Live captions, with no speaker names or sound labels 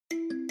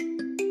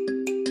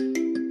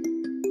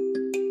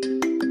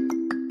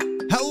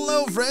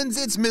Hello,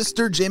 friends. It's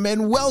Mr. Jim,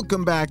 and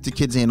welcome back to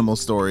Kids Animal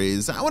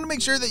Stories. I want to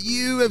make sure that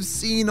you have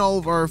seen all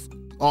of our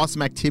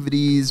awesome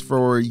activities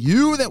for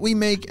you that we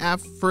make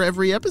for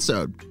every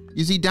episode.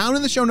 You see, down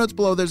in the show notes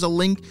below, there's a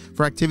link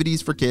for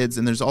activities for kids,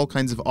 and there's all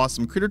kinds of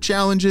awesome critter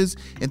challenges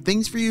and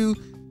things for you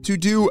to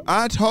do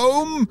at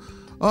home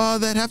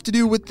that have to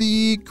do with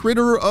the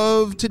critter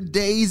of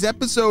today's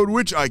episode,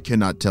 which I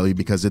cannot tell you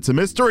because it's a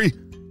mystery.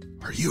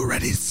 Are you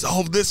ready to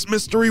solve this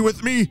mystery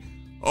with me?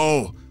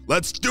 Oh,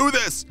 let's do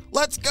this!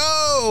 Let's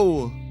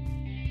go!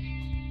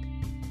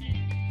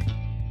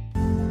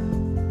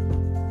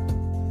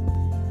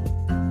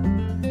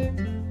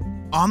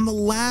 On the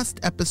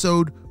last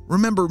episode,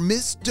 remember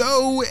Miss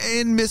Doe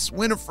and Miss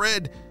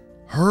Winifred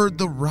heard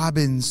the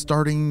robins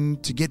starting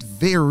to get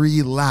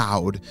very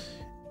loud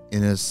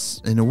in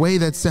a way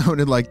that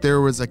sounded like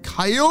there was a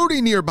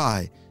coyote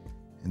nearby.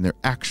 And there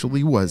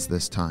actually was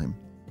this time,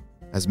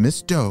 as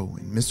Miss Doe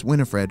and Miss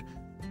Winifred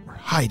were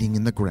hiding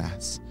in the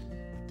grass.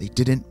 They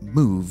didn't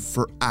move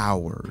for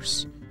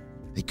hours.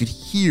 They could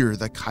hear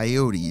the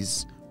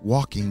coyotes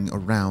walking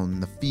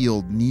around the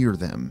field near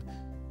them.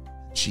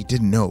 She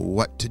didn't know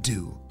what to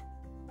do.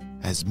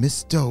 As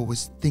Miss Doe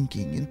was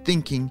thinking and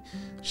thinking,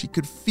 she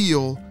could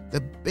feel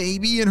the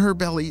baby in her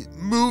belly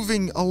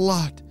moving a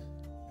lot,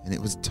 and it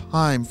was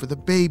time for the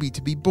baby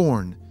to be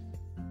born.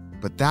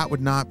 But that would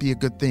not be a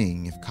good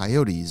thing if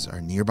coyotes are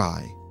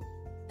nearby.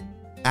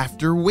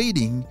 After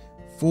waiting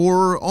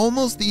for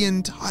almost the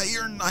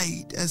entire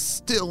night as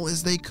still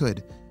as they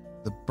could,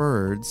 the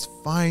birds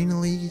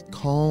finally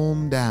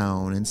calmed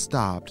down and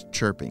stopped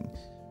chirping.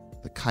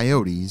 The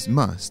coyotes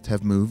must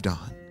have moved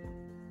on.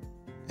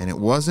 And it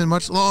wasn't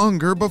much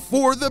longer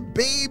before the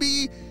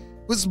baby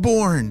was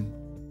born.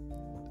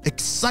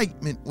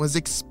 Excitement was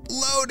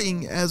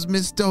exploding as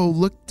Miss Doe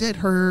looked at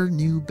her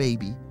new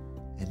baby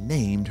and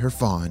named her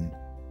Fawn.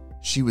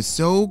 She was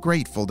so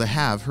grateful to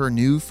have her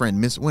new friend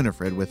Miss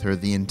Winifred with her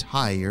the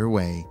entire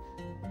way.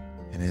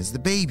 And as the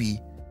baby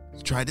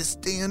tried to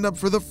stand up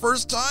for the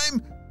first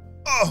time,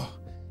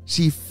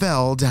 she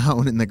fell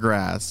down in the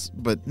grass,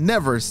 but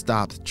never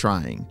stopped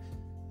trying.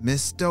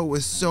 Miss Doe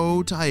was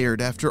so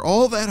tired after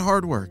all that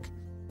hard work,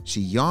 she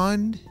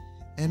yawned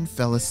and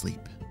fell asleep.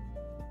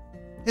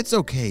 It's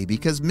okay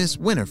because Miss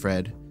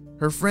Winifred,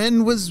 her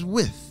friend, was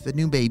with the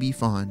new baby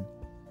Fawn.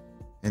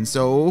 And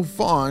so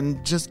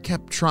Fawn just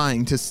kept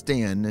trying to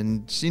stand,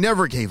 and she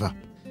never gave up.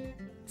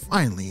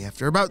 Finally,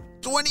 after about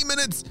 20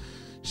 minutes,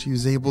 she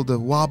was able to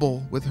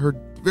wobble with her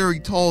very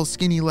tall,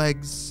 skinny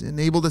legs and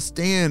able to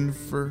stand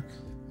for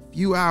a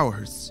few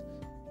hours.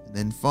 And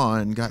then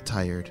Fawn got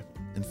tired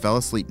and fell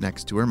asleep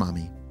next to her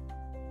mommy.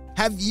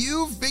 Have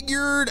you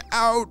figured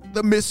out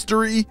the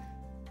mystery?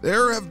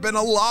 There have been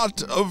a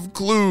lot of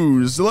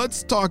clues.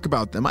 Let's talk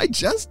about them. I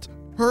just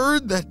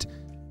heard that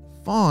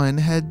Fawn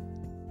had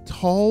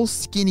tall,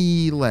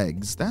 skinny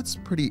legs. That's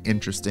pretty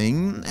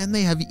interesting. And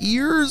they have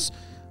ears,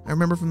 I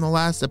remember from the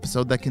last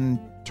episode, that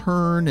can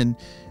turn and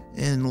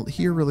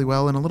hear really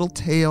well, and a little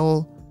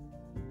tail.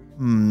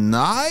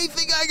 I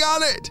think I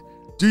got it.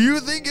 Do you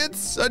think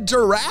it's a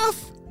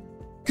giraffe?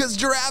 Because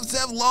giraffes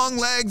have long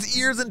legs,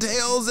 ears, and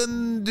tails,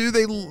 and do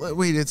they...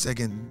 Wait a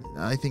second.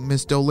 I think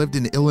Miss Doe lived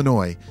in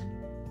Illinois.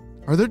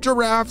 Are there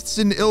giraffes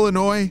in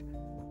Illinois?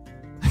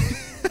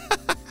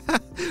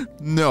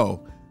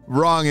 No.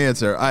 Wrong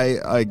answer.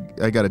 I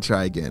gotta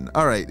try again.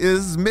 All right.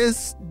 Is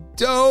Miss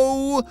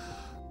Doe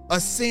a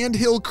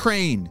sandhill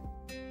crane?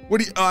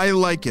 I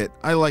like it.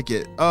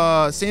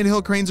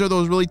 Sandhill cranes are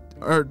those really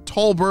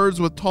tall birds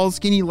with tall,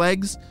 skinny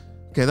legs.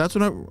 Okay, that's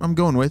what I'm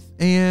going with.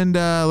 And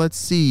let's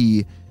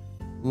see.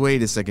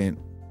 Wait a second.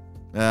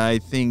 I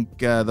think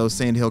those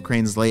sandhill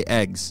cranes lay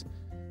eggs.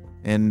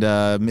 And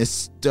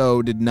Miss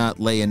Doe did not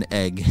lay an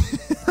egg.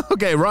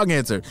 Okay, wrong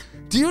answer.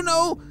 Do you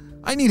know?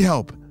 I need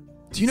help.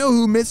 Do you know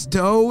who Miss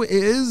Doe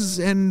is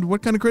and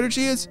what kind of critter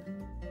she is?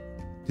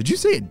 Did you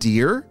say a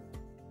deer?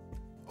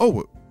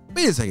 Oh,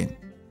 wait a second.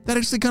 That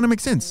actually kind of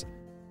makes sense.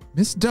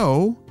 Miss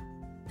Doe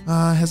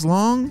has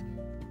long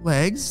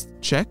legs,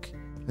 check.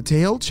 A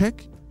tail,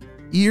 check.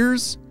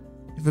 Ears,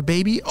 if a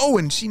baby. Oh,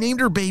 and she named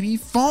her baby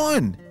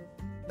Fawn.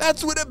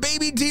 That's what a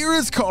baby deer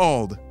is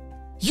called.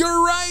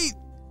 You're right.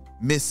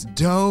 Miss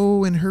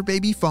Doe and her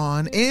baby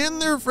Fawn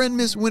and their friend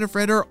Miss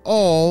Winifred are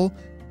all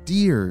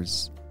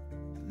deers.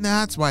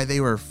 That's why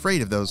they were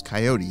afraid of those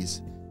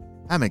coyotes.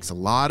 That makes a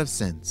lot of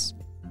sense.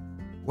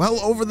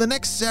 Well, over the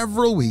next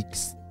several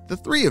weeks, the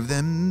three of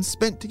them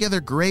spent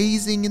together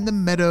grazing in the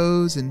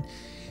meadows and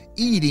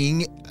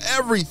eating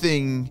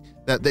everything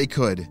that they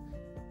could.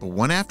 But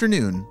one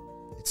afternoon,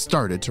 it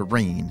started to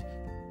rain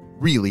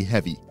really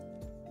heavy.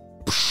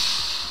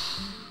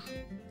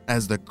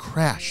 As the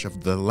crash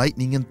of the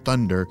lightning and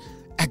thunder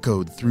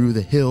echoed through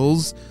the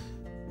hills,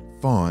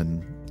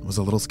 Fawn was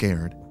a little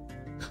scared.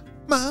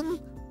 Mom,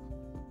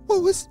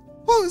 what was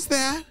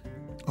that?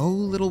 Oh,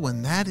 little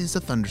one, that is a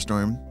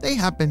thunderstorm. They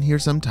happen here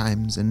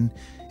sometimes, and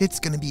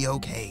it's gonna be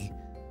okay.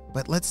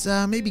 But let's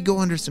maybe go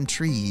under some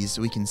trees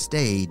so we can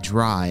stay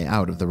dry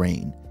out of the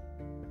rain.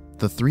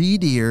 The three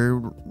deer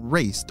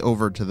raced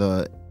over to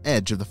the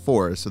edge of the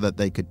forest so that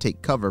they could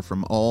take cover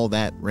from all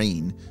that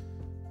rain.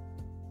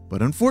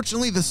 But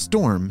unfortunately, the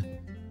storm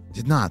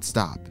did not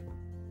stop.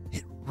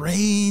 It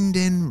rained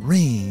and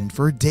rained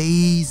for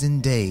days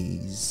and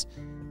days.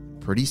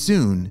 Pretty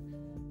soon,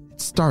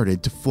 it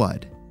started to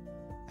flood.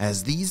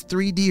 As these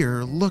 3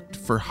 deer looked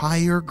for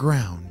higher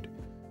ground,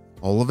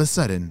 all of a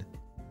sudden,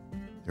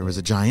 there was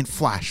a giant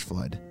flash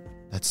flood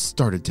that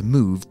started to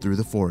move through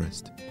the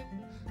forest.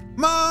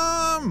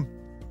 "Mom!"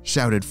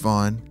 shouted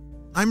Fawn.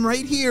 "I'm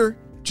right here.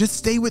 Just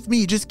stay with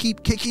me. Just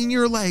keep kicking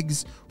your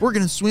legs. We're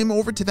going to swim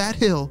over to that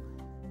hill,"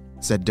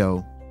 said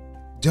Doe.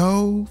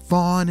 Doe,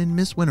 Fawn, and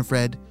Miss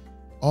Winifred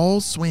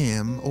all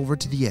swam over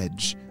to the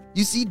edge.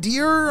 You see,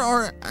 deer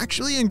are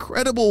actually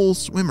incredible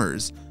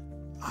swimmers.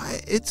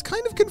 It's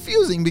kind of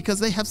confusing because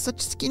they have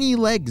such skinny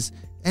legs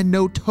and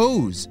no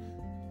toes.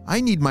 I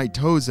need my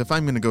toes if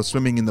I'm going to go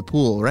swimming in the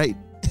pool, right?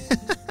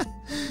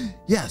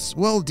 Yes,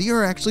 well,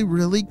 deer are actually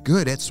really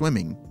good at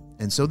swimming.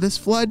 And so this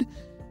flood,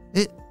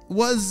 it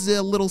was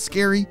a little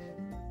scary,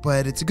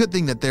 but it's a good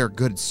thing that they're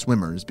good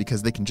swimmers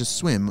because they can just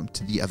swim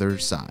to the other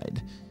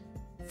side.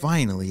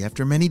 Finally,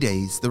 after many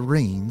days, the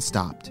rain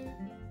stopped,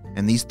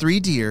 and these 3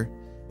 deer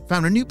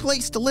found a new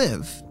place to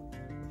live.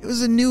 It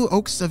was a new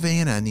oak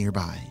savanna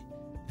nearby,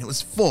 and it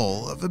was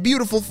full of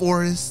beautiful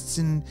forests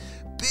and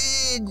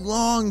big,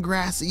 long,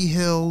 grassy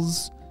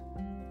hills.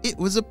 It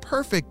was a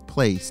perfect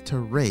place to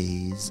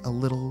raise a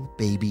little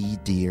baby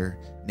deer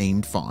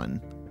named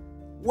Fawn.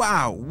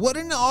 Wow, what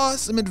an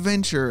awesome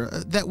adventure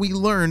that we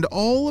learned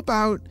all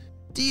about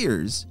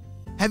deers.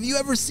 Have you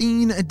ever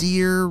seen a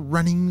deer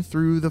running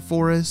through the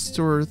forest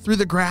or through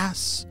the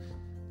grass?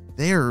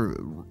 They're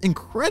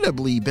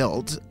incredibly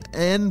built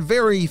and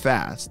very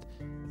fast.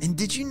 And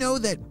did you know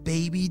that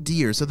baby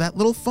deer, so that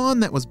little fawn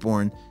that was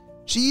born,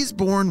 she's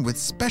born with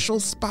special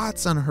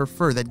spots on her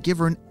fur that give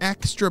her an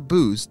extra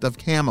boost of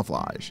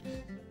camouflage.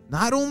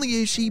 Not only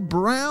is she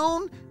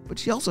brown, but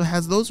she also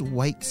has those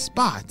white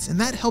spots, and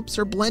that helps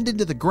her blend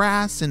into the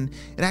grass, and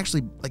it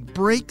actually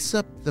breaks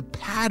up the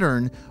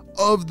pattern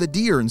of the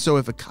deer. And so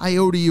if a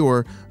coyote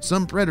or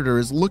some predator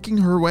is looking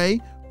her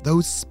way,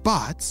 those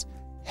spots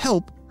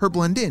help her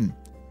blend in.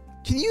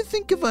 Can you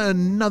think of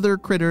another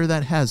critter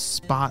that has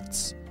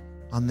spots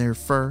on their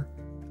fur?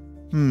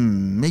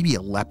 Maybe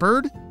a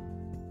leopard?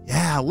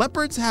 Yeah,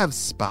 leopards have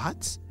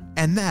spots,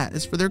 and that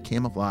is for their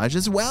camouflage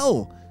as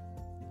well.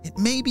 It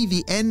may be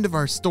the end of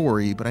our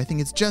story, but I think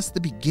it's just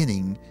the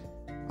beginning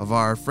of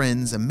our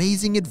friends'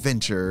 amazing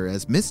adventure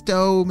as Miss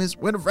Doe, Miss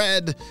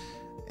Winifred,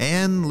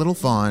 and Little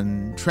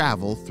Fawn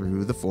travel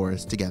through the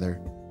forest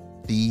together.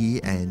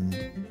 The end.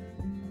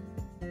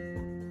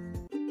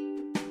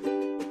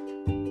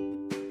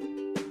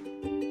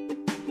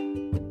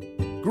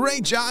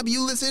 Great job,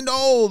 you listened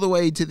all the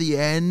way to the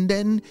end.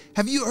 And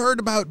have you heard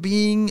about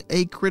being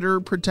a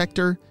critter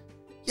protector?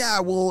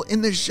 Yeah, well,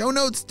 in the show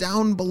notes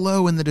down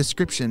below in the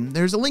description,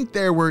 there's a link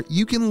there where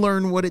you can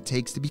learn what it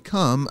takes to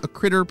become a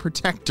critter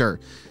protector.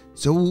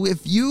 So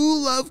if you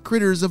love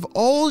critters of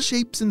all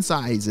shapes and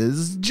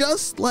sizes,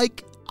 just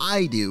like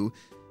I do,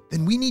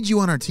 then we need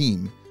you on our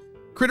team.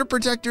 Critter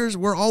protectors,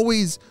 we're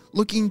always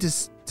looking to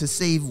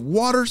save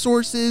water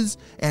sources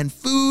and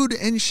food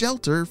and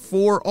shelter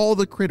for all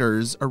the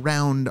critters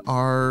around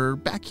our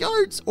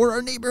backyards or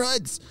our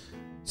neighborhoods.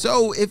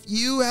 So if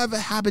you have a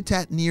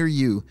habitat near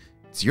you,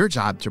 it's your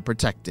job to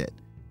protect it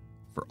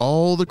for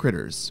all the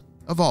critters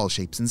of all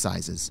shapes and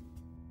sizes.